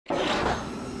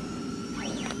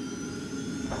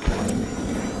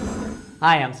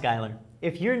Hi, I'm Skylar.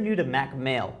 If you're new to Mac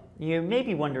Mail, you may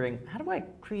be wondering, how do I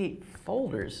create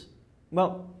folders?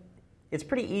 Well, it's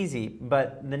pretty easy,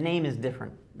 but the name is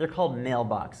different. They're called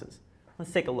mailboxes.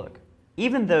 Let's take a look.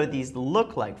 Even though these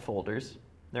look like folders,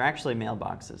 they're actually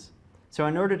mailboxes. So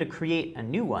in order to create a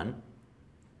new one,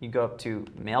 you go up to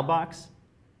Mailbox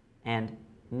and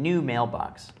New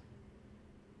Mailbox.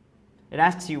 It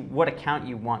asks you what account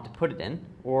you want to put it in,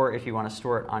 or if you want to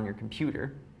store it on your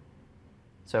computer.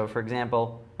 So for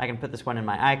example, I can put this one in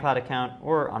my iCloud account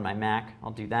or on my Mac.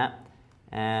 I'll do that.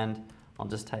 And I'll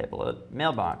just type a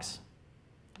mailbox.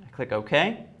 I click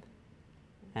OK.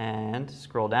 And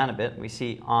scroll down a bit. We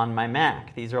see on my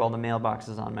Mac. These are all the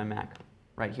mailboxes on my Mac.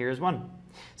 Right here is one.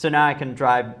 So now I can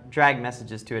drag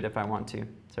messages to it if I want to.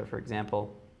 So for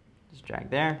example, just drag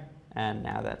there. And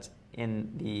now that's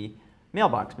in the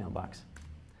mailbox.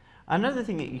 Another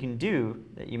thing that you can do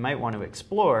that you might want to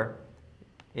explore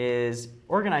is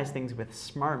organize things with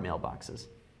smart mailboxes.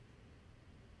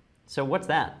 So what's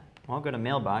that? Well, I'll go to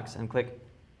Mailbox and click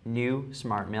New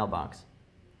Smart Mailbox.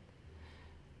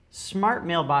 Smart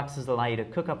mailboxes allow you to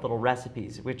cook up little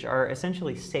recipes, which are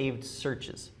essentially saved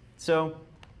searches. So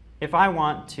if I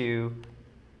want to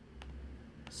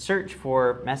search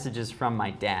for messages from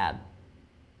my dad,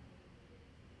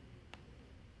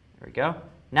 there we go.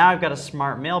 Now I've got a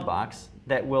smart mailbox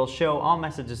that will show all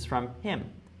messages from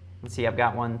him. Let's see, I've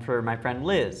got one for my friend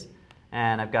Liz,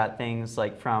 and I've got things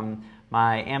like from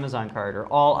my Amazon card or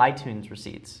all iTunes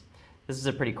receipts. This is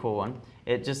a pretty cool one.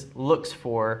 It just looks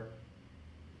for,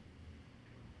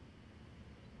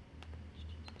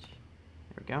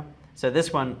 there we go. So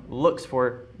this one looks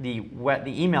for the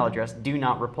email address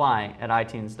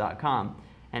do-not-reply@itunes.com,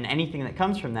 and anything that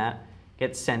comes from that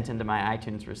gets sent into my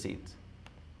iTunes receipts.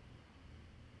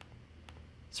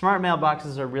 Smart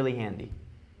mailboxes are really handy.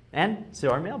 And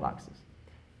so are mailboxes.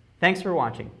 Thanks for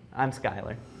watching. I'm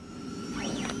Skylar.